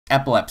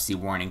Epilepsy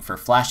warning for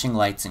flashing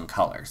lights and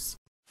colors.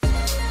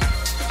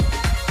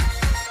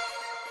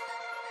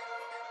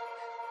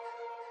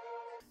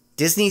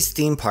 Disney's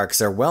theme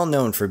parks are well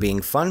known for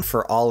being fun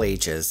for all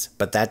ages,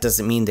 but that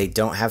doesn't mean they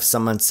don't have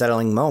some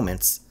unsettling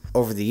moments.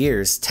 Over the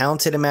years,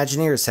 talented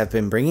Imagineers have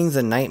been bringing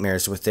the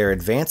nightmares with their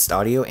advanced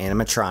audio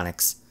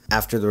animatronics.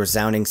 After the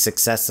resounding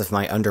success of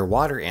my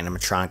underwater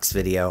animatronics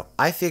video,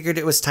 I figured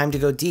it was time to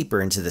go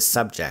deeper into the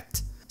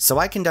subject. So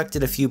I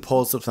conducted a few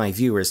polls with my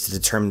viewers to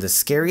determine the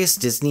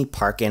scariest Disney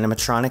park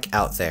animatronic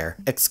out there,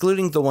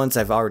 excluding the ones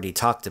I've already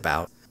talked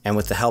about. And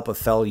with the help of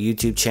fellow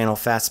YouTube channel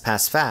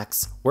Fastpass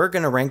Facts, we're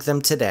gonna rank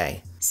them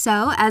today.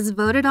 So, as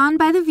voted on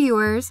by the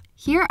viewers,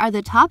 here are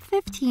the top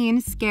 15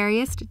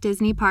 scariest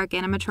Disney park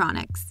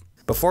animatronics.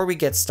 Before we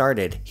get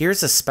started,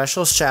 here's a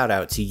special shout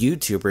out to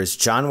YouTubers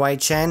John Y.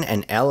 Chen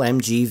and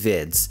LMG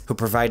Vids, who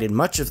provided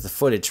much of the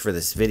footage for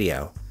this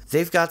video.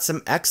 They've got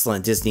some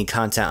excellent Disney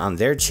content on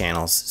their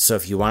channels, so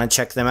if you want to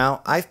check them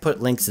out, I've put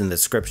links in the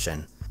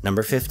description.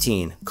 Number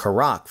 15.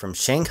 Karak from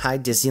Shanghai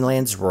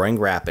Disneyland's Roaring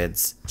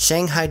Rapids.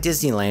 Shanghai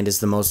Disneyland is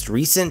the most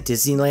recent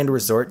Disneyland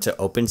resort to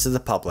open to the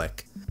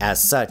public.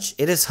 As such,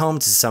 it is home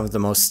to some of the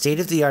most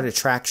state-of-the-art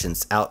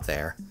attractions out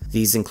there.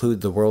 These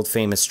include the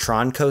world-famous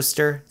Tron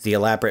coaster, the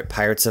elaborate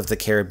Pirates of the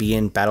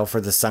Caribbean Battle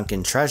for the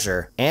Sunken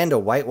Treasure, and a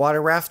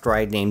whitewater raft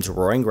ride named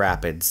Roaring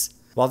Rapids.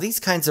 While these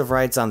kinds of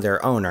rides on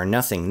their own are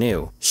nothing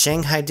new,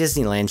 Shanghai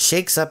Disneyland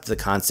shakes up the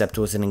concept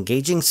with an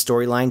engaging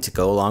storyline to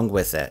go along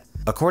with it.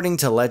 According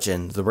to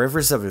legend, the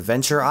rivers of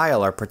Adventure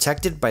Isle are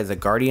protected by the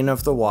Guardian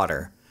of the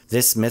Water.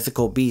 This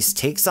mythical beast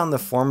takes on the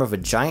form of a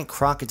giant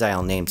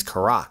crocodile named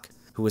Karak,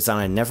 who is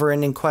on a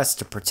never-ending quest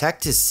to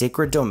protect his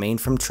sacred domain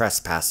from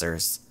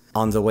trespassers.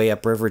 On the way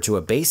upriver to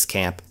a base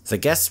camp, the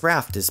guest's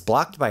raft is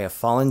blocked by a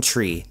fallen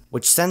tree,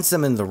 which sends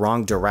them in the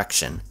wrong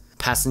direction.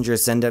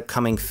 Passengers end up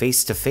coming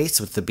face to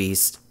face with the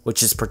beast,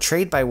 which is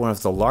portrayed by one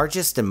of the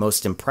largest and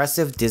most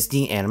impressive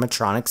Disney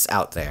animatronics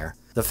out there.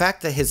 The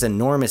fact that his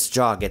enormous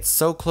jaw gets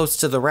so close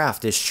to the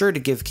raft is sure to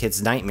give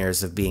kids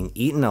nightmares of being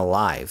eaten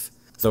alive.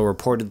 Though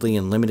reportedly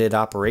in limited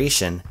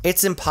operation,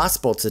 it's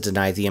impossible to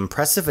deny the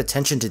impressive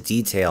attention to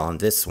detail on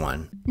this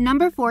one.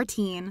 Number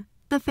 14.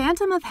 The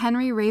Phantom of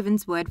Henry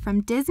Ravenswood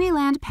from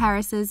Disneyland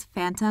Paris's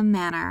Phantom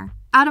Manor.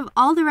 Out of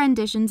all the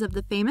renditions of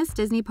the famous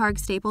Disney park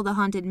staple The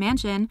Haunted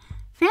Mansion,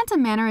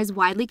 Phantom Manor is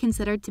widely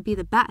considered to be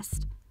the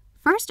best.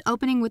 First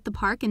opening with the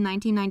park in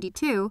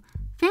 1992,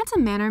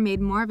 Phantom Manor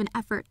made more of an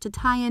effort to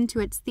tie into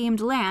its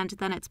themed land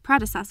than its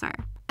predecessor.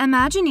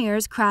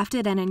 Imagineers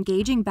crafted an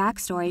engaging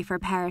backstory for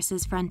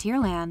Paris's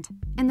Frontierland.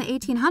 In the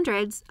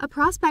 1800s, a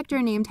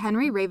prospector named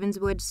Henry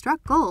Ravenswood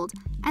struck gold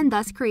and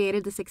thus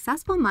created the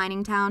successful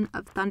mining town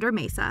of Thunder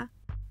Mesa.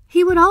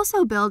 He would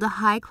also build a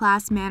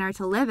high-class manor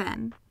to live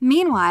in.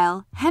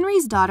 Meanwhile,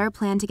 Henry's daughter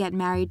planned to get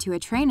married to a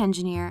train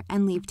engineer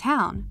and leave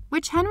town,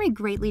 which Henry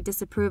greatly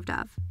disapproved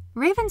of.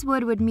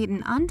 Ravenswood would meet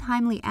an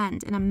untimely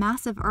end in a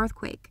massive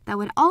earthquake that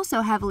would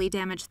also heavily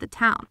damage the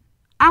town.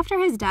 After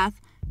his death,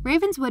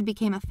 Ravenswood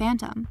became a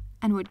phantom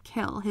and would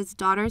kill his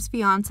daughter's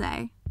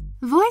fiancé.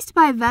 Voiced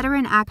by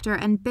veteran actor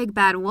and Big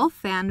Bad Wolf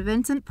fan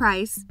Vincent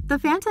Price, the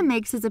Phantom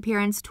makes his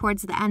appearance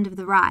towards the end of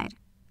the ride.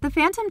 The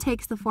Phantom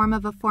takes the form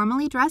of a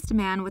formally dressed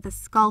man with a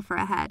skull for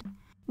a head.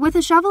 With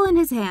a shovel in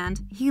his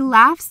hand, he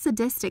laughs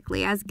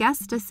sadistically as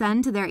guests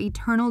descend to their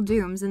eternal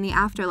dooms in the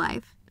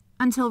afterlife.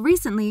 Until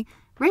recently,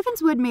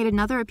 Ravenswood made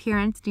another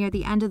appearance near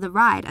the end of the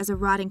ride as a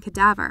rotting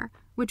cadaver,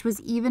 which was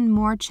even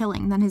more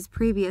chilling than his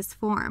previous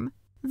form.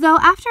 Though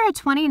after a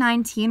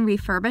 2019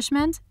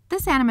 refurbishment,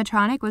 this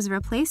animatronic was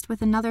replaced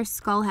with another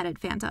skull-headed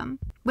Phantom.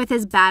 With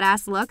his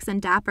badass looks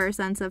and dapper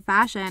sense of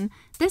fashion,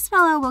 this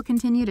fellow will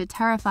continue to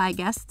terrify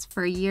guests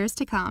for years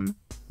to come.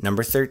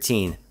 Number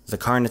 13. The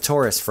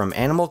Carnotaurus from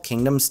Animal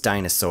Kingdom's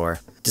Dinosaur.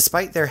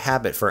 Despite their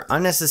habit for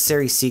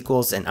unnecessary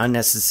sequels and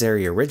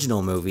unnecessary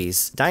original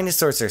movies,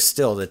 dinosaurs are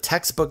still the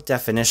textbook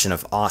definition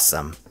of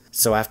awesome.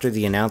 So after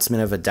the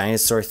announcement of a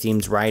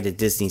dinosaur-themed ride at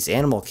Disney's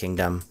Animal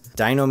Kingdom,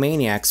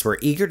 Dinomaniacs were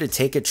eager to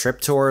take a trip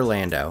to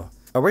Orlando.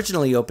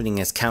 Originally opening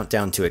as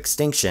Countdown to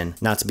Extinction,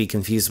 not to be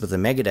confused with the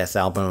Megadeth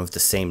album of the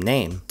same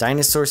name,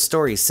 Dinosaur's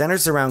story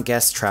centers around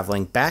guests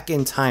traveling back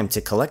in time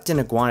to collect an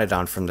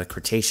iguanodon from the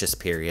Cretaceous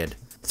period.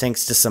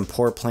 Thanks to some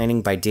poor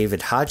planning by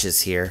David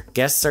Hodges here,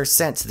 guests are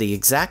sent to the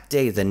exact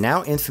day the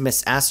now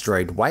infamous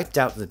asteroid wiped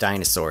out the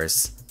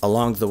dinosaurs.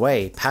 Along the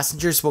way,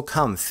 passengers will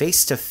come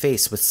face to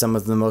face with some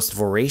of the most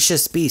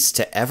voracious beasts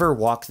to ever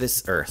walk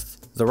this earth.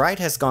 The ride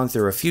has gone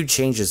through a few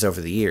changes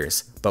over the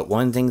years, but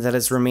one thing that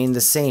has remained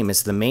the same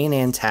is the main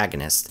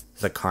antagonist,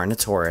 the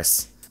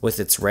Carnotaurus. With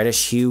its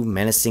reddish hue,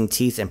 menacing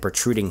teeth, and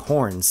protruding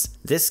horns,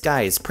 this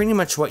guy is pretty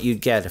much what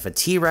you'd get if a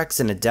T-Rex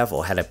and a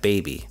devil had a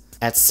baby.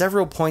 At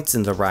several points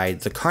in the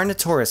ride, the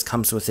Carnotaurus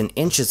comes within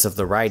inches of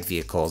the ride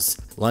vehicles,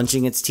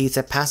 lunging its teeth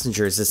at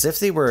passengers as if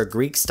they were a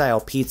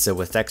Greek-style pizza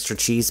with extra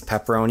cheese,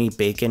 pepperoni,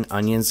 bacon,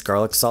 onions,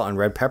 garlic salt, and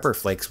red pepper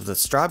flakes with a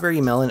strawberry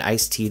melon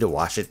iced tea to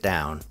wash it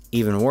down.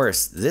 Even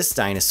worse, this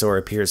dinosaur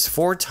appears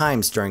 4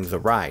 times during the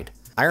ride.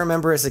 I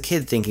remember as a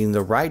kid thinking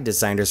the ride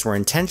designers were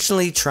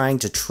intentionally trying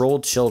to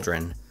troll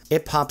children.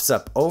 It pops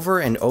up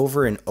over and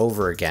over and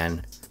over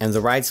again, and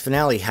the ride's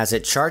finale has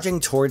it charging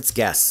towards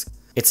guests.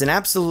 It's an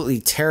absolutely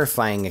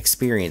terrifying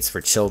experience for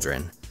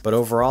children, but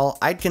overall,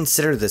 I'd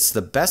consider this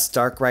the best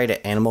dark ride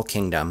at Animal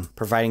Kingdom,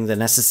 providing the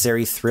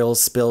necessary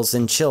thrills, spills,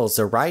 and chills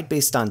a ride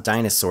based on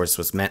dinosaurs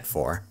was meant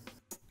for.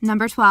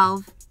 Number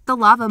 12. The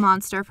Lava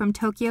Monster from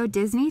Tokyo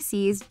Disney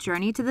Sea's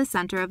Journey to the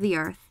Center of the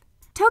Earth.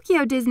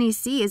 Tokyo Disney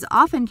Sea is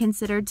often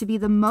considered to be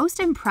the most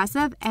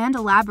impressive and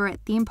elaborate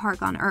theme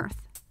park on Earth.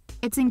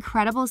 Its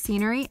incredible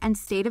scenery and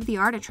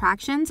state-of-the-art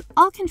attractions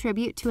all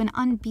contribute to an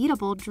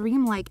unbeatable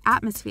dreamlike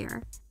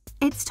atmosphere.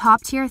 Its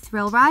top-tier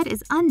thrill ride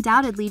is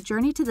undoubtedly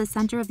Journey to the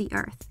Center of the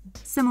Earth.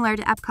 Similar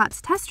to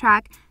Epcot's Test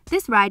Track,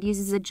 this ride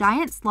uses a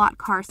giant slot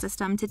car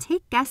system to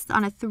take guests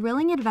on a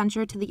thrilling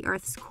adventure to the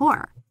Earth's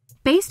core.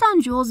 Based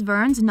on Jules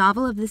Verne's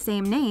novel of the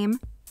same name,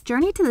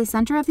 Journey to the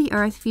Center of the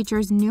Earth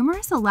features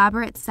numerous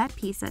elaborate set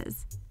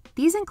pieces.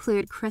 These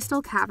include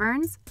crystal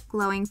caverns,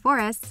 glowing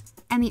forests,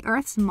 and the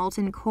Earth's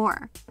molten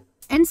core.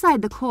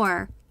 Inside the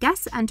core,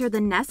 guests enter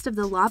the nest of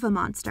the lava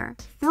monster,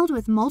 filled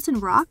with molten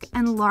rock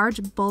and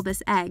large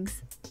bulbous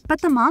eggs. But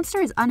the monster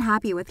is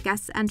unhappy with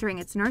guests entering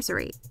its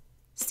nursery.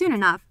 Soon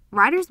enough,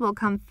 riders will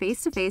come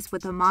face to face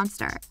with the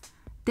monster.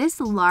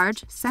 This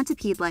large,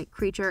 centipede-like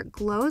creature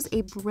glows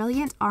a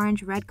brilliant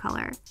orange-red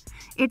color.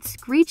 It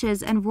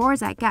screeches and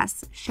roars at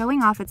guests,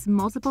 showing off its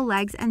multiple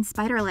legs and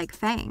spider-like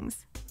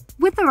fangs.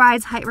 With the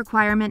ride's height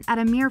requirement at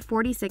a mere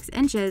 46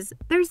 inches,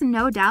 there's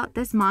no doubt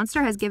this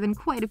monster has given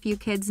quite a few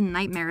kids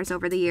nightmares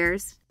over the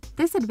years.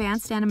 This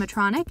advanced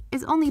animatronic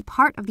is only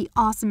part of the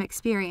awesome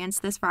experience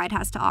this ride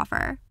has to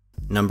offer.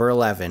 Number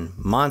 11.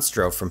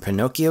 Monstro from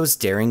Pinocchio's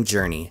Daring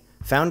Journey,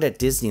 found at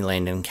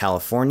Disneyland in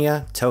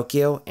California,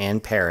 Tokyo,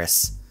 and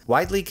Paris.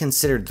 Widely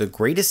considered the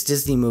greatest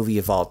Disney movie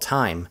of all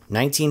time,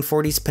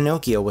 1940's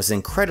Pinocchio was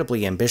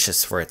incredibly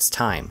ambitious for its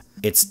time.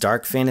 Its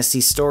dark fantasy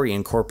story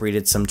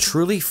incorporated some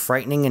truly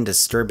frightening and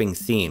disturbing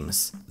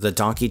themes. The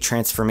donkey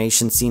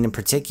transformation scene in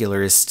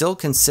particular is still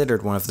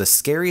considered one of the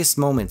scariest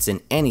moments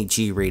in any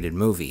G-rated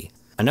movie.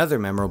 Another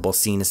memorable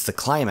scene is the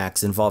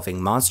climax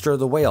involving Monstro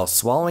the whale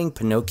swallowing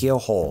Pinocchio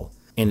whole.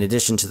 In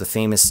addition to the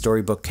famous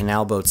storybook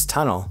Canal Boat's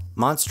Tunnel,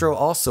 Monstro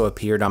also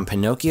appeared on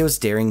Pinocchio's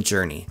Daring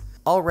Journey.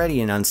 Already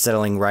an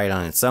unsettling ride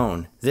on its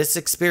own, this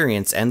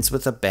experience ends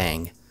with a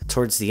bang.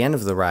 Towards the end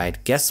of the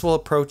ride, guests will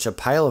approach a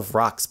pile of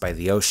rocks by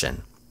the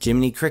ocean.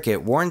 Jiminy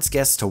Cricket warns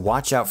guests to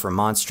watch out for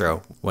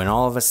Monstro, when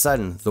all of a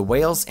sudden, the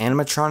whale's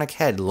animatronic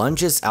head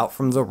lunges out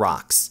from the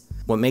rocks.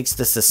 What makes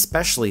this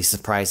especially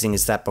surprising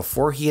is that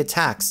before he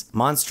attacks,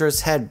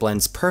 Monstro's head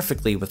blends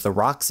perfectly with the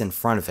rocks in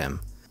front of him.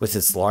 With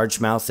its large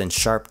mouth and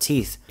sharp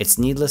teeth, it's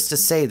needless to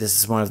say this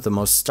is one of the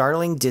most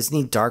startling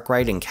Disney dark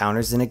ride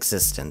encounters in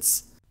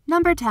existence.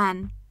 Number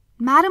 10.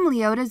 Madame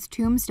Leota's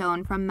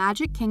Tombstone from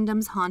Magic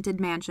Kingdom's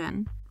Haunted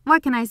Mansion.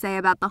 What can I say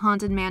about the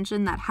Haunted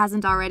Mansion that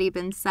hasn't already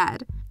been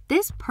said?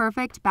 This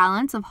perfect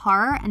balance of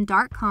horror and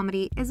dark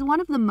comedy is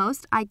one of the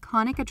most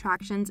iconic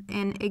attractions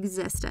in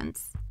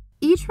existence.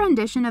 Each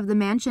rendition of the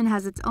mansion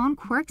has its own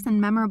quirks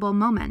and memorable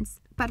moments,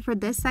 but for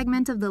this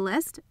segment of the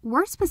list,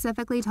 we're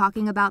specifically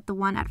talking about the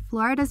one at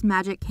Florida's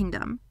Magic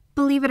Kingdom.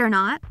 Believe it or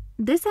not,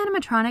 this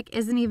animatronic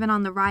isn't even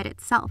on the ride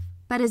itself,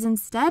 but is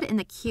instead in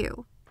the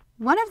queue.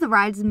 One of the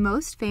ride's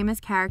most famous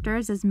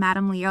characters is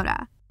Madame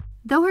Leota.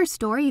 Though her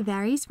story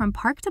varies from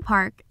park to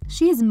park,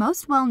 she is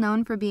most well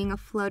known for being a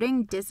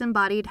floating,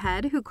 disembodied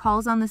head who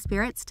calls on the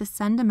spirits to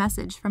send a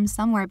message from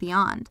somewhere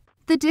beyond.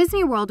 The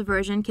Disney World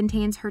version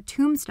contains her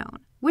tombstone,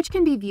 which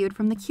can be viewed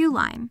from the queue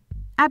line.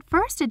 At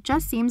first, it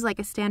just seems like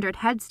a standard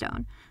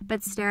headstone,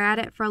 but stare at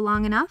it for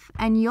long enough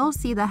and you'll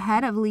see the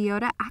head of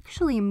Leota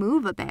actually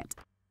move a bit.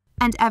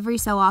 And every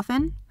so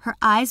often, her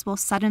eyes will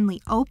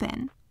suddenly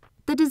open.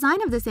 The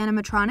design of this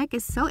animatronic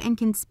is so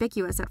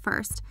inconspicuous at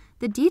first,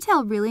 the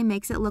detail really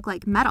makes it look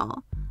like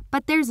metal,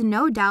 but there's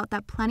no doubt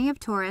that plenty of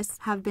tourists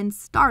have been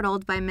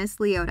startled by Miss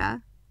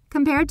Leota.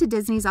 Compared to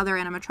Disney's other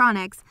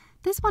animatronics,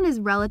 this one is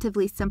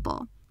relatively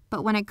simple,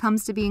 but when it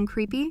comes to being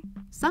creepy,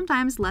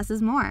 sometimes less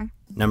is more.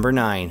 Number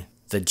 9.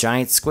 The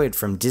giant squid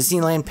from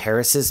Disneyland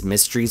Paris's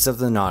Mysteries of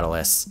the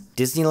Nautilus.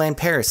 Disneyland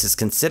Paris is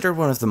considered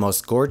one of the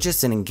most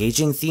gorgeous and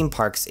engaging theme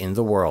parks in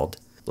the world.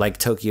 Like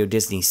Tokyo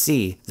Disney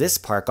Sea, this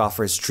park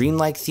offers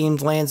dreamlike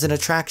themed lands and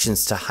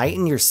attractions to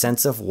heighten your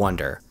sense of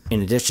wonder.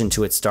 In addition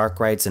to its dark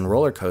rides and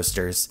roller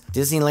coasters,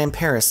 Disneyland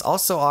Paris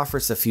also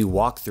offers a few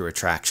walkthrough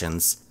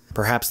attractions.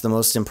 Perhaps the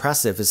most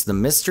impressive is the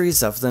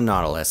Mysteries of the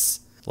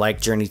Nautilus.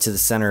 Like Journey to the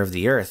Center of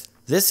the Earth,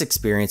 this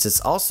experience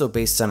is also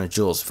based on a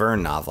Jules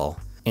Verne novel.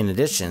 In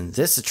addition,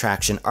 this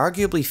attraction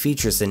arguably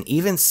features an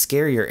even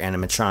scarier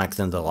animatronic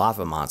than the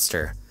lava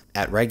monster.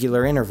 At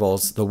regular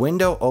intervals, the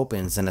window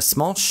opens and a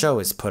small show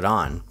is put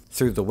on.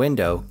 Through the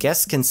window,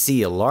 guests can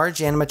see a large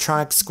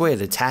animatronic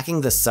squid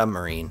attacking the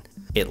submarine.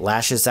 It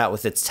lashes out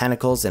with its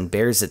tentacles and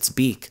bares its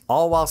beak,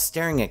 all while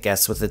staring at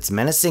guests with its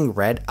menacing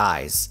red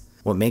eyes.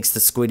 What makes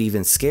the squid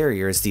even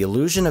scarier is the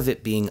illusion of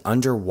it being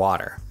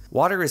underwater.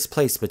 Water is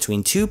placed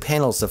between two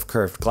panels of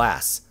curved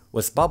glass,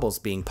 with bubbles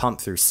being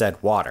pumped through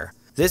said water.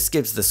 This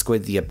gives the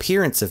squid the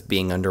appearance of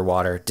being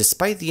underwater,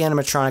 despite the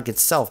animatronic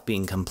itself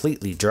being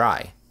completely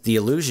dry. The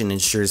illusion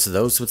ensures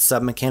those with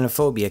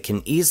submechanophobia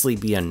can easily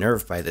be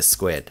unnerved by this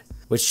squid,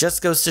 which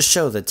just goes to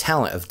show the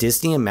talent of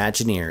Disney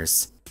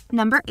Imagineers.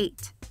 Number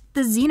 8.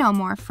 The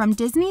Xenomorph from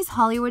Disney's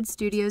Hollywood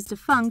Studios'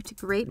 defunct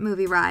Great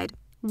Movie Ride.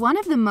 One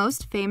of the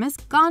most famous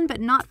gone but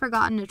not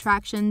forgotten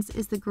attractions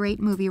is the Great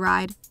Movie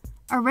Ride.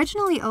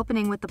 Originally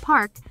opening with the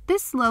park,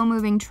 this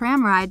slow-moving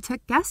tram ride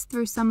took guests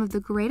through some of the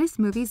greatest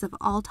movies of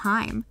all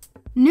time.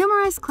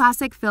 Numerous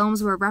classic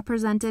films were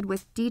represented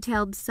with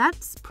detailed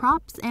sets,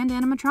 props, and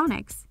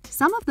animatronics.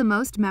 Some of the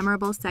most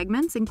memorable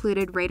segments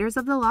included Raiders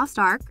of the Lost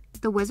Ark,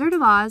 The Wizard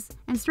of Oz,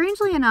 and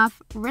strangely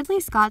enough,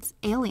 Ridley Scott's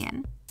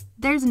Alien.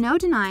 There's no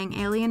denying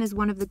Alien is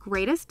one of the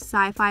greatest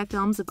sci-fi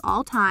films of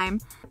all time,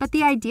 but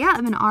the idea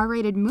of an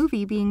R-rated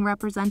movie being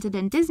represented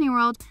in Disney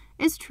World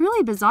is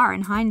truly bizarre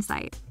in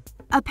hindsight.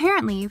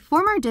 Apparently,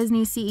 former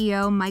Disney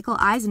CEO Michael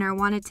Eisner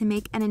wanted to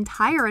make an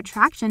entire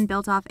attraction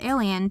built off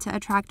Alien to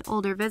attract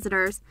older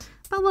visitors,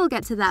 but we'll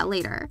get to that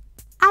later.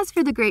 As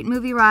for the Great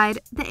Movie Ride,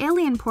 the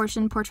Alien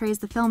portion portrays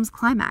the film's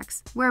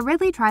climax, where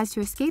Ridley tries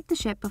to escape the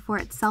ship before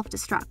it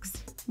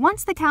self-destructs.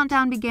 Once the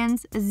countdown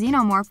begins, a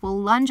xenomorph will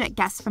lunge at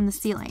guests from the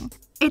ceiling.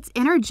 Its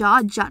inner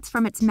jaw juts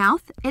from its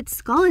mouth, its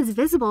skull is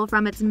visible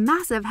from its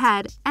massive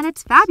head, and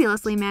its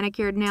fabulously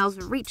manicured nails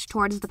reach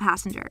towards the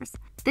passengers.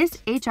 This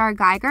H.R.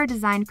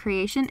 Giger-designed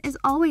creation is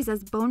always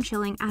as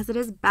bone-chilling as it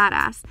is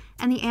badass,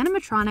 and the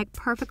animatronic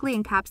perfectly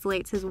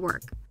encapsulates his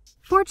work.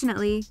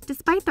 Fortunately,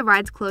 despite the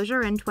ride's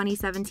closure in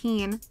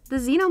 2017, the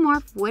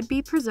Xenomorph would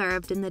be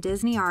preserved in the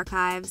Disney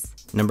archives.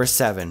 Number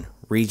 7.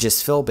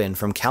 Regis Philbin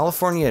from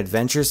California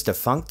Adventure's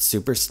defunct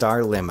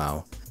Superstar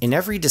Limo. In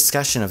every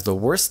discussion of the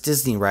worst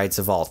Disney rides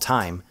of all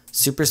time,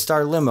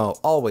 Superstar Limo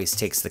always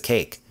takes the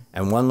cake,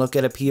 and one look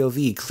at a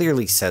POV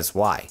clearly says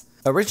why.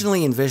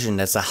 Originally envisioned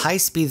as a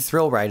high-speed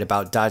thrill ride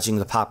about dodging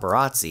the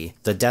paparazzi,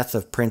 the death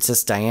of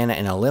Princess Diana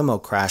in a limo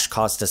crash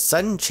caused a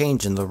sudden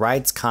change in the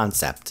ride's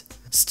concept.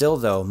 Still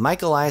though,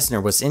 Michael Eisner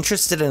was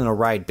interested in a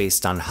ride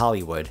based on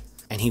Hollywood,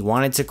 and he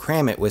wanted to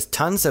cram it with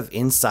tons of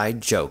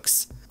inside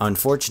jokes.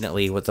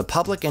 Unfortunately, what the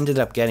public ended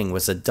up getting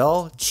was a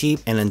dull, cheap,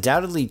 and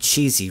undoubtedly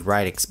cheesy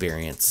ride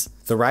experience.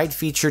 The ride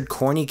featured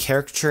corny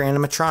caricature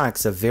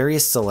animatronics of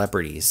various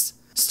celebrities.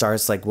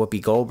 Stars like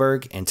Whoopi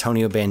Goldberg,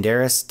 Antonio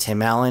Banderas,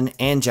 Tim Allen,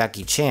 and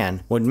Jackie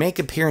Chan would make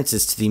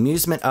appearances to the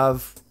amusement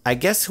of, I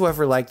guess,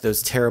 whoever liked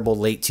those terrible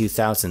late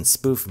 2000s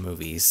spoof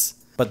movies.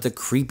 But the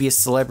creepiest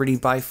celebrity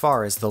by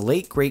far is the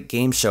late great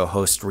game show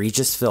host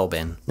Regis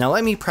Philbin. Now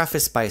let me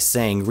preface by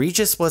saying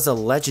Regis was a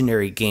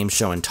legendary game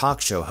show and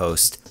talk show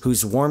host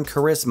whose warm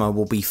charisma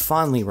will be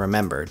fondly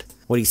remembered.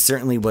 What he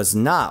certainly was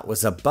not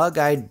was a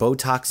bug-eyed,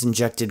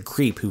 Botox-injected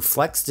creep who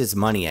flexed his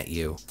money at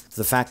you.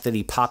 The fact that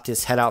he popped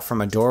his head out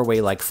from a doorway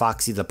like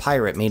Foxy the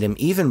Pirate made him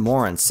even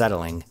more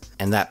unsettling,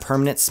 and that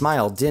permanent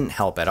smile didn't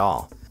help at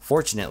all.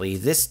 Fortunately,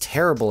 this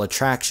terrible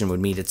attraction would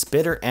meet its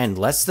bitter end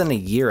less than a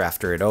year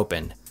after it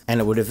opened, and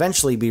it would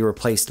eventually be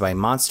replaced by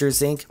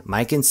Monsters Inc.,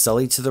 Mike and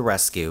Sully to the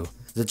rescue.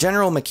 The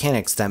general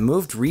mechanics that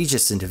moved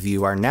Regis into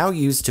view are now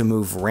used to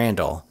move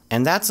Randall,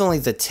 and that's only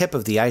the tip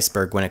of the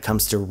iceberg when it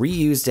comes to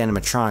reused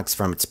animatronics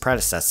from its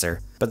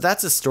predecessor, but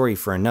that's a story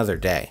for another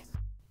day.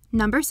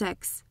 Number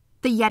 6.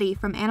 The Yeti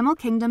from Animal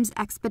Kingdom's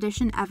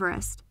Expedition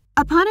Everest.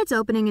 Upon its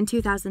opening in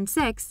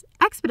 2006,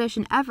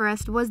 Expedition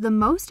Everest was the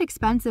most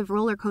expensive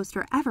roller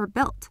coaster ever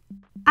built.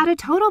 At a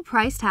total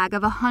price tag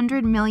of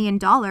 $100 million,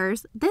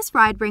 this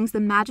ride brings the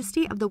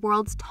majesty of the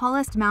world's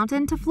tallest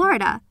mountain to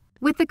Florida.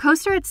 With the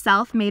coaster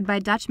itself made by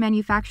Dutch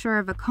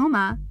manufacturer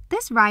Vekoma,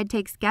 this ride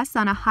takes guests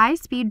on a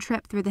high-speed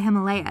trip through the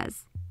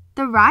Himalayas.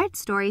 The ride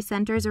story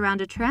centers around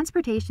a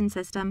transportation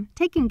system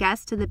taking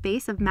guests to the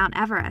base of Mount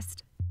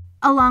Everest.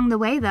 Along the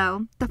way,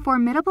 though, the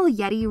formidable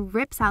Yeti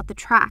rips out the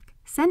track,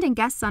 sending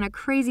guests on a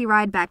crazy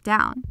ride back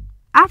down.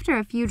 After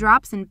a few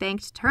drops and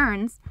banked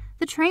turns,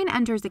 the train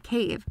enters a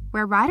cave,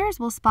 where riders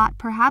will spot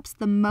perhaps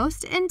the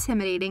most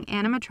intimidating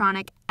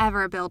animatronic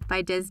ever built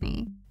by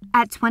Disney.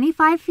 At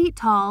 25 feet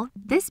tall,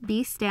 this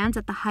beast stands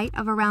at the height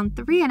of around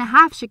 3.5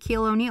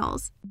 Shaquille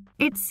O'Neals.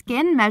 Its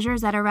skin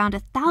measures at around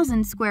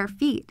 1,000 square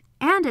feet,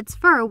 and its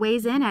fur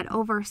weighs in at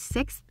over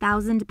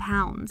 6,000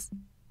 pounds.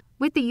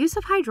 With the use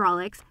of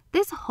hydraulics,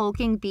 this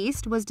hulking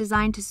beast was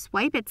designed to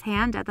swipe its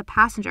hand at the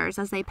passengers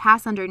as they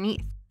pass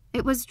underneath.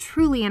 It was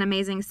truly an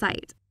amazing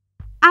sight.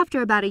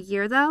 After about a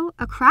year, though,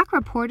 a crack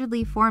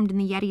reportedly formed in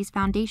the Yeti's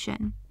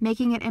foundation,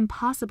 making it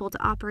impossible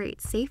to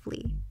operate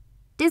safely.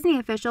 Disney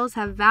officials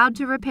have vowed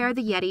to repair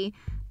the Yeti,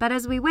 but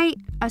as we wait,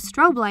 a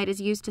strobe light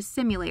is used to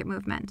simulate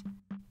movement.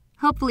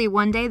 Hopefully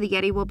one day the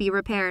Yeti will be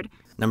repaired.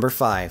 Number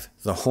 5.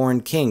 The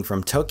Horned King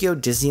from Tokyo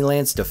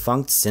Disneyland's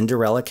defunct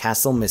Cinderella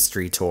Castle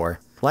Mystery Tour.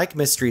 Like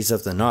Mysteries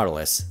of the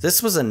Nautilus,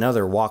 this was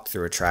another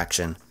walkthrough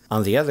attraction.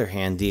 On the other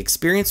hand, the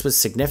experience was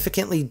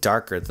significantly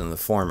darker than the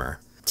former.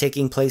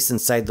 Taking place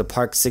inside the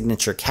park's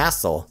signature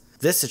castle,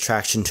 this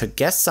attraction took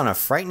guests on a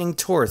frightening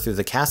tour through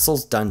the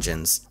castle's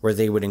dungeons, where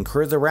they would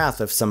incur the wrath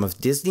of some of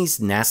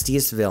Disney's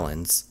nastiest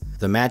villains.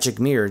 The magic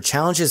mirror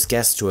challenges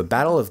guests to a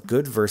battle of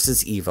good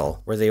versus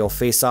evil, where they will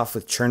face off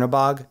with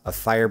Chernobog, a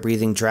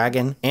fire-breathing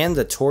dragon, and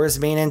the tour's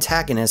main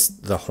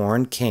antagonist, the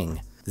Horned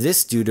King.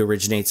 This dude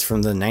originates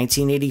from the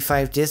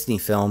 1985 Disney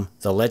film,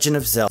 The Legend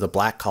of Zelda: The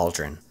Black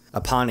Cauldron.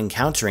 Upon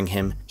encountering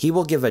him, he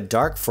will give a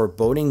dark,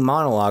 foreboding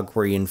monologue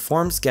where he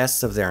informs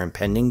guests of their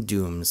impending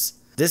dooms.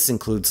 This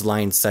includes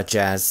lines such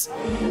as,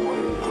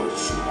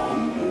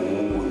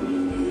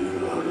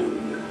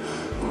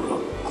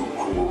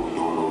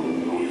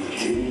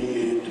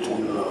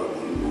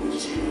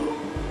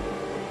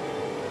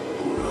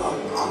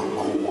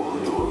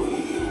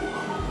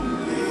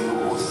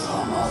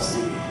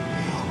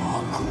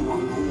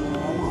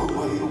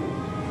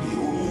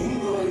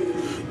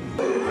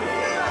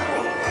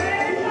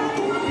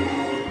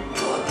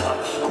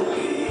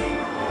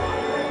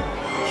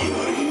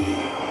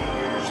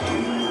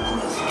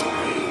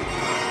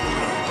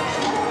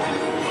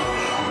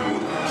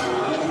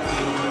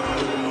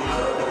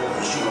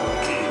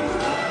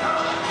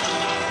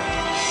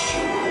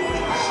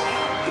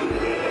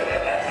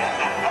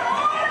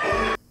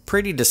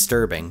 pretty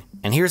disturbing.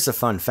 And here's a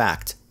fun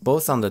fact.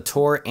 Both on the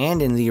tour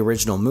and in the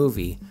original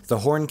movie, the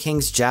Horned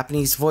King's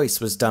Japanese voice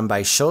was done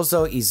by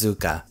Shozo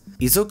Iizuka.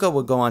 Iizuka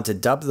would go on to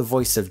dub the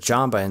voice of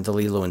Jamba in the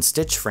Lilo &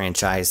 Stitch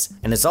franchise,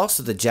 and is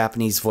also the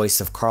Japanese voice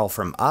of Carl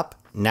from Up,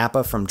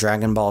 Nappa from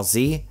Dragon Ball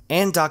Z,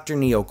 and Dr.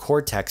 Neo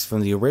Cortex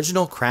from the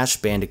original Crash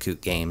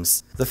Bandicoot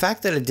games. The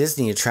fact that a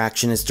Disney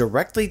attraction is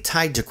directly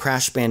tied to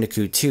Crash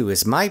Bandicoot 2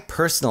 is my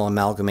personal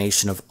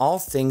amalgamation of all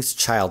things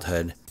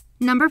childhood.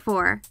 Number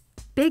 4.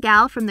 Big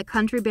Al from the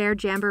Country Bear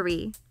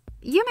Jamboree.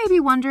 You may be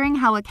wondering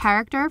how a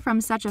character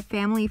from such a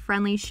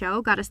family-friendly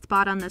show got a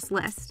spot on this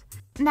list.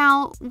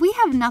 Now, we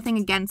have nothing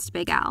against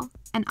Big Al,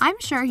 and I'm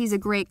sure he's a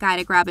great guy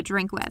to grab a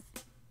drink with.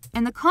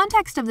 In the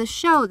context of the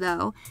show,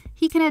 though,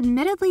 he can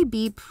admittedly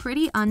be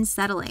pretty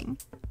unsettling.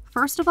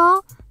 First of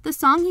all, the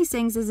song he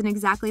sings isn't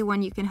exactly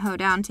one you can hoe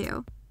down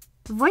to.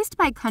 Voiced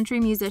by country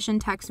musician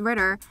Tex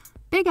Ritter,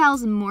 Big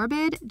Al's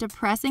morbid,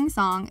 depressing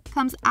song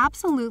comes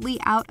absolutely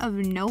out of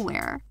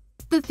nowhere.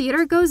 The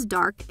theater goes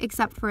dark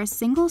except for a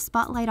single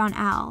spotlight on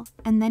Al,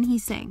 and then he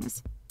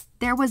sings.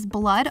 There was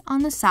blood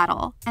on the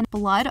saddle, and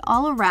blood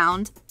all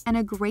around, and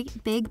a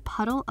great big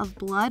puddle of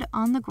blood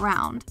on the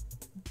ground.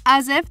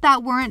 As if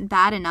that weren't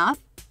bad enough,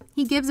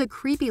 he gives a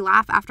creepy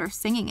laugh after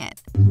singing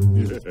it.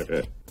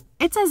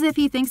 It's as if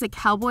he thinks a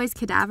cowboy's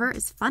cadaver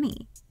is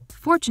funny.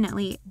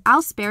 Fortunately,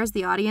 Al spares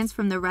the audience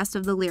from the rest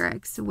of the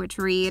lyrics, which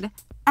read,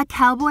 "A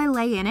cowboy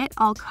lay in it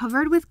all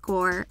covered with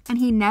gore, and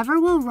he never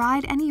will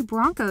ride any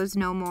broncos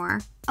no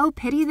more. Oh,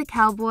 pity the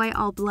cowboy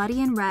all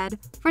bloody and red,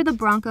 for the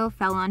bronco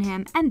fell on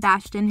him and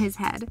bashed in his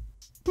head."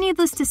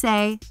 Needless to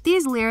say,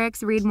 these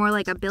lyrics read more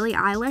like a Billie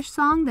Eilish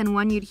song than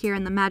one you'd hear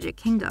in the Magic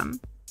Kingdom.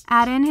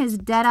 Add in his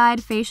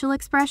dead-eyed facial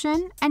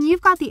expression, and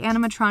you've got the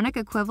animatronic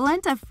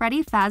equivalent of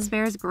Freddy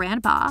Fazbear's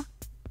grandpa.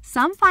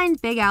 Some find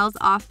Big Al's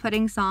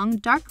off-putting song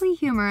darkly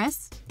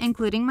humorous,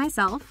 including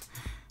myself.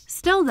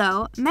 Still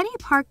though, many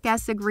park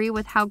guests agree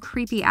with how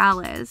creepy Al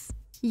is.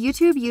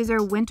 YouTube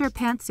user Winter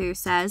Pantsu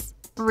says,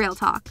 "Real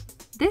talk.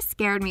 This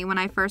scared me when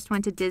I first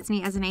went to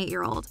Disney as an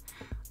 8-year-old.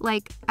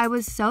 Like, I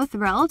was so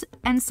thrilled,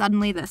 and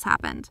suddenly this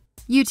happened."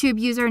 YouTube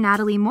user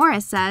Natalie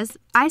Morris says,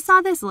 "I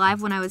saw this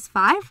live when I was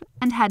 5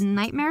 and had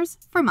nightmares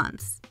for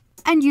months."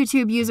 And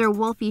YouTube user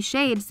Wolfie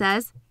Shade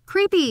says,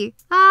 "Creepy!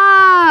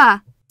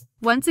 Ah!"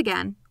 Once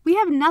again, we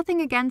have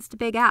nothing against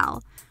Big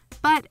Al,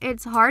 but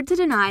it's hard to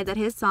deny that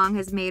his song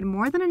has made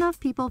more than enough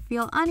people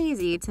feel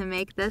uneasy to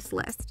make this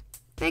list.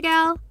 Big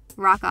Al,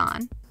 rock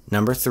on.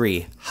 Number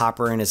 3.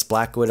 Hopper and his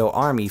Black Widow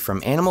army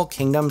from Animal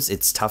Kingdom's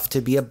It's Tough to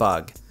Be a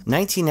Bug.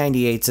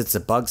 1998's It's a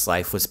Bug's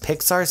Life was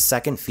Pixar's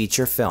second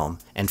feature film,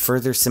 and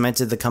further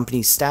cemented the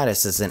company's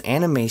status as an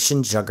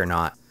animation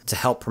juggernaut. To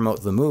help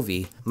promote the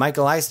movie,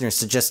 Michael Eisner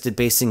suggested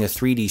basing a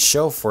 3D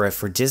show for it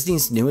for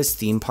Disney's newest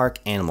theme park,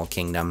 Animal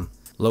Kingdom.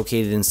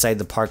 Located inside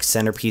the park's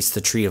centerpiece, the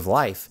Tree of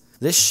Life,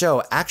 this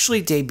show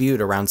actually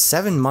debuted around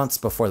 7 months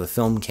before the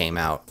film came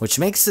out, which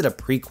makes it a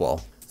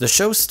prequel. The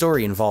show's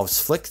story involves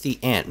Flick the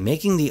Ant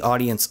making the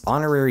audience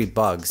honorary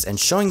bugs and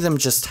showing them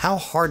just how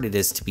hard it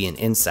is to be an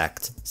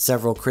insect.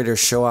 Several critters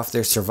show off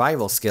their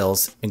survival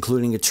skills,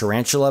 including a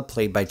tarantula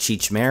played by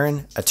Cheech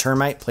Marin, a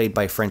termite played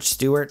by French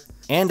Stewart,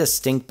 and a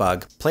stink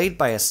bug played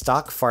by a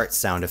stock fart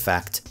sound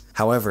effect.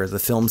 However, the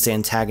film's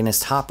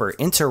antagonist Hopper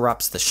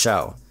interrupts the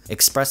show,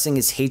 expressing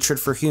his hatred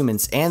for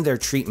humans and their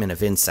treatment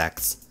of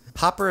insects.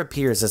 Hopper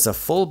appears as a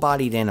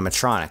full-bodied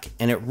animatronic,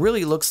 and it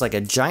really looks like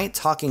a giant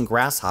talking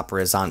grasshopper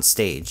is on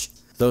stage.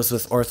 Those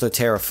with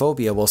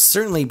orthoterophobia will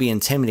certainly be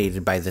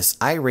intimidated by this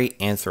irate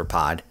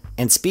anthropod.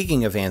 And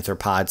speaking of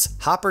anthropods,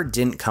 Hopper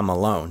didn't come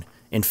alone.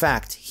 In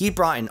fact, he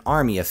brought an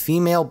army of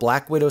female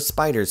Black Widow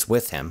spiders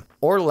with him,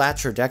 or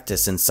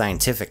Latrodectus in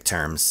scientific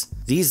terms.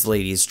 These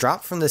ladies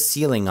drop from the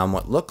ceiling on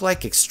what look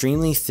like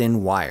extremely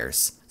thin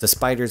wires. The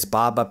spiders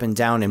bob up and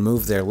down and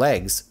move their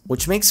legs,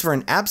 which makes for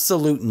an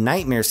absolute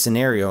nightmare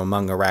scenario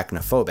among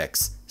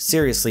arachnophobics.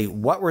 Seriously,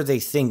 what were they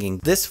thinking?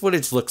 This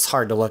footage looks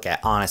hard to look at,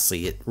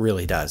 honestly, it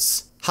really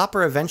does.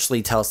 Hopper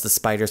eventually tells the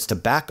spiders to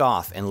back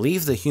off and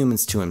leave the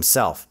humans to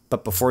himself,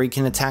 but before he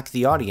can attack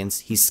the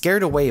audience, he's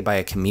scared away by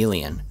a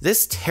chameleon.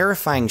 This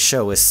terrifying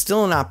show is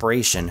still in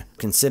operation.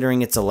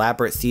 Considering its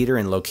elaborate theater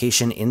and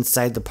location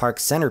inside the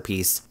park's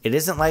centerpiece, it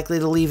isn't likely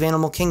to leave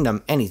Animal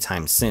Kingdom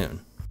anytime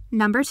soon.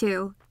 Number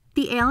 2.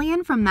 The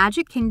alien from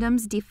Magic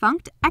Kingdom's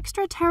defunct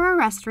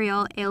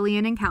extraterrestrial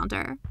alien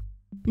encounter.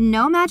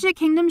 No Magic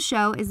Kingdom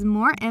show is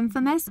more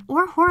infamous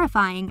or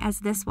horrifying as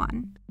this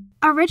one.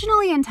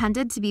 Originally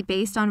intended to be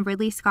based on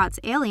Ridley Scott's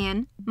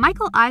Alien,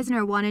 Michael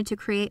Eisner wanted to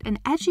create an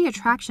edgy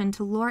attraction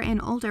to lure in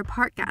older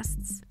park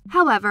guests.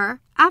 However,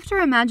 after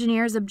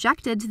Imagineers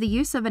objected to the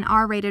use of an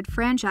R-rated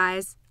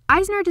franchise,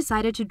 Eisner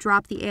decided to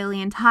drop the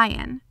Alien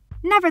tie-in.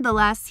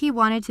 Nevertheless, he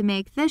wanted to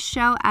make this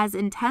show as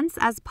intense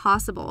as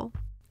possible.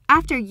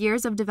 After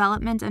years of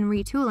development and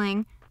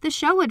retooling, the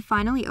show would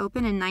finally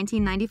open in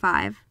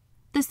 1995.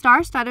 The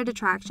star-studded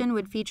attraction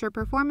would feature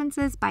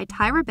performances by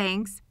Tyra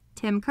Banks,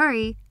 Tim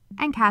Curry,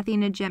 and Kathy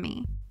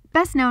Najimy,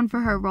 best known for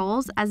her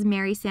roles as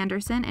Mary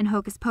Sanderson in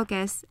Hocus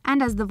Pocus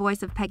and as the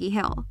voice of Peggy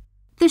Hill.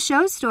 The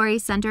show's story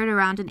centered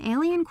around an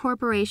alien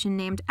corporation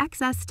named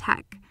XS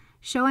Tech,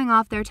 showing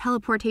off their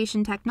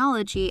teleportation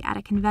technology at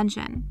a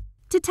convention.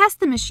 To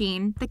test the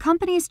machine, the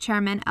company's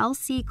chairman,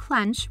 L.C.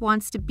 Clench,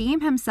 wants to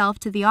beam himself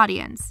to the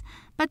audience,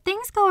 but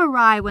things go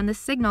awry when the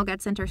signal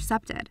gets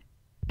intercepted.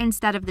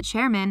 Instead of the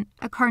chairman,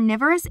 a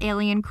carnivorous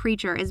alien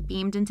creature is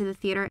beamed into the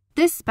theater.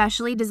 This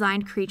specially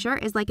designed creature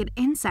is like an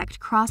insect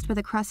crossed with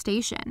a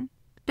crustacean.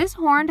 This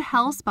horned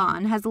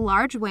hellspawn has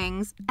large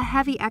wings, a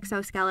heavy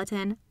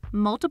exoskeleton,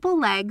 multiple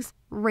legs,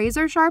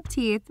 razor-sharp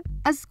teeth,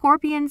 a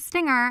scorpion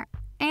stinger,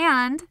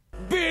 and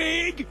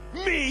big,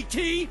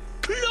 meaty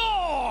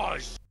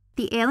claws!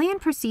 The alien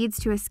proceeds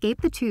to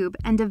escape the tube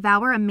and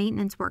devour a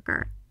maintenance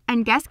worker,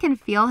 and guests can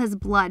feel his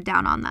blood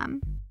down on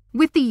them.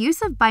 With the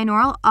use of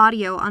binaural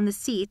audio on the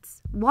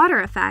seats,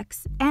 water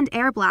effects, and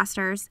air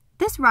blasters,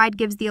 this ride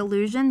gives the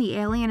illusion the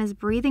alien is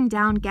breathing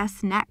down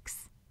guests'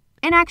 necks.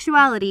 In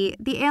actuality,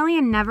 the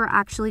alien never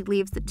actually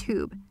leaves the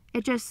tube.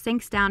 It just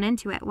sinks down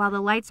into it while the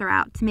lights are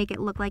out to make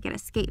it look like it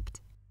escaped.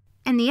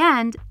 In the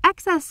end,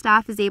 XS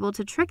staff is able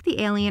to trick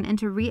the alien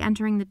into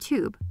re-entering the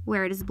tube,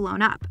 where it is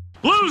blown up.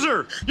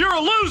 Loser! You're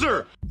a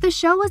loser! The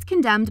show was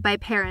condemned by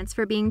parents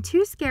for being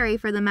too scary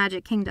for the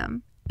Magic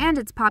Kingdom, and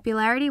its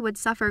popularity would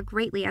suffer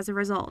greatly as a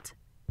result.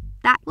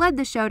 That led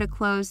the show to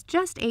close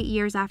just 8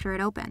 years after it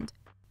opened.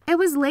 It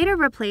was later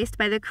replaced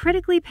by the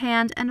critically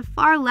panned and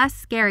far less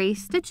scary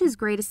Stitch's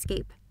Great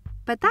Escape,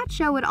 but that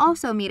show would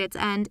also meet its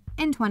end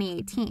in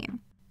 2018.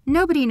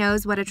 Nobody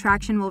knows what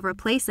attraction will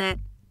replace it,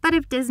 but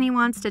if Disney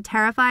wants to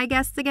terrify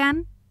guests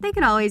again, they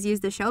could always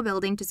use the show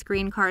building to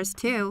screen Cars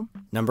 2.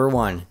 Number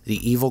 1.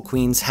 The Evil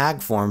Queen's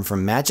hag form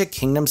from Magic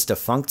Kingdom's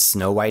defunct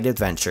Snow White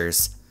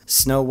Adventures.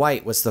 Snow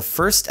White was the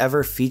first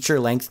ever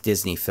feature-length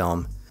Disney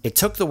film. It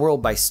took the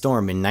world by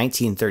storm in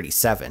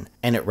 1937,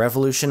 and it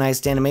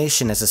revolutionized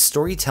animation as a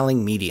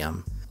storytelling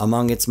medium.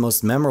 Among its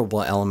most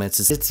memorable elements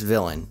is its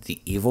villain, the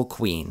Evil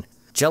Queen.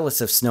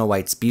 Jealous of Snow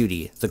White's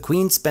beauty, the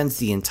Queen spends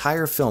the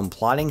entire film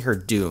plotting her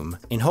doom,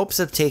 in hopes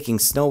of taking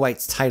Snow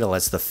White's title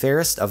as the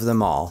fairest of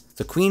them all.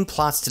 The Queen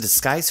plots to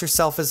disguise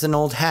herself as an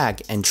old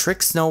hag and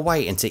trick Snow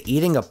White into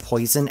eating a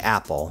poison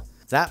apple.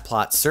 That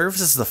plot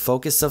serves as the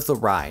focus of the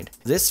ride.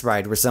 This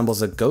ride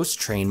resembles a ghost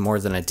train more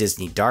than a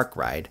Disney dark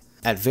ride.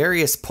 At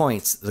various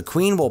points, the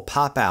Queen will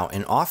pop out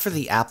and offer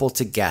the apple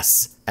to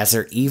guests, as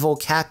her evil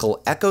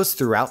cackle echoes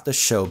throughout the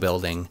show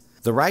building.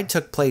 The ride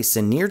took place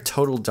in near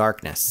total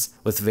darkness,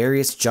 with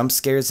various jump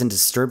scares and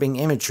disturbing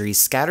imagery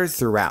scattered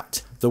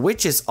throughout. The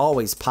witch is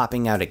always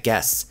popping out at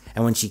guests,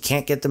 and when she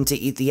can't get them to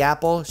eat the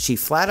apple, she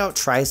flat out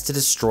tries to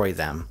destroy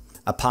them.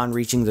 Upon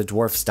reaching the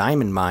dwarf's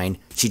diamond mine,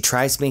 she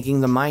tries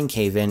making the mine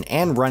cave in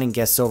and running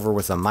guests over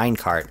with a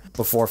minecart,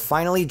 before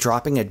finally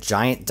dropping a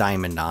giant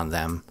diamond on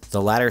them.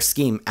 The latter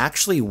scheme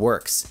actually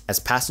works, as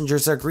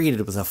passengers are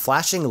greeted with a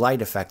flashing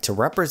light effect to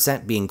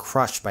represent being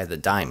crushed by the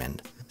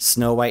diamond.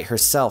 Snow White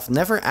herself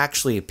never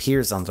actually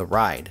appears on the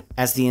ride,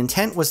 as the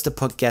intent was to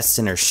put guests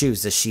in her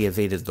shoes as she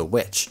evaded the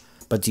witch.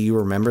 But do you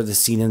remember the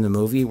scene in the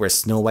movie where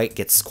Snow White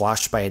gets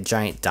squashed by a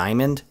giant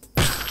diamond?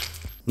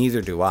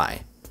 Neither do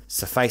I.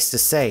 Suffice to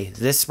say,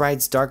 this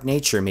ride's dark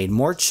nature made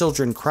more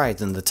children cry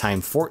than the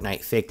time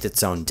Fortnite faked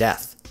its own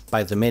death.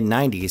 By the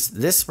mid-90s,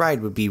 this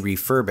ride would be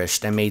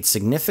refurbished and made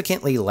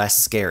significantly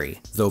less scary.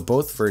 Though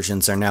both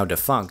versions are now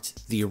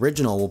defunct, the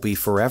original will be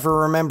forever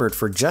remembered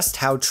for just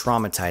how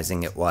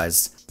traumatizing it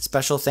was.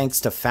 Special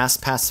thanks to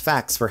Fastpass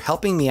Facts for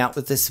helping me out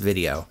with this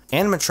video.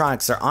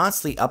 Animatronics are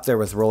honestly up there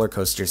with roller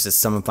coasters as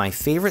some of my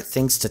favorite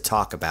things to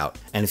talk about,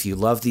 and if you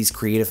love these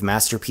creative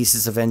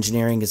masterpieces of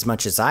engineering as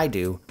much as I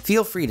do,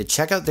 feel free to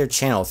check out their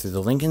channel through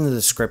the link in the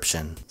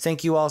description.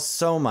 Thank you all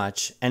so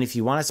much, and if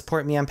you want to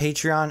support me on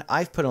Patreon,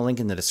 I've put a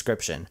link in the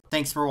description.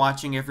 Thanks for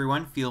watching,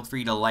 everyone. Feel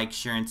free to like,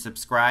 share, and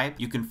subscribe.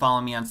 You can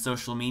follow me on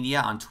social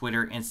media on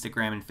Twitter,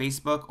 Instagram, and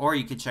Facebook, or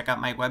you can check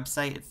out my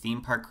website at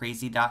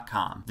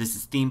themeparkcrazy.com. This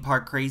is Theme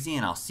Park Crazy,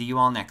 and I'll see you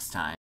all next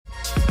time.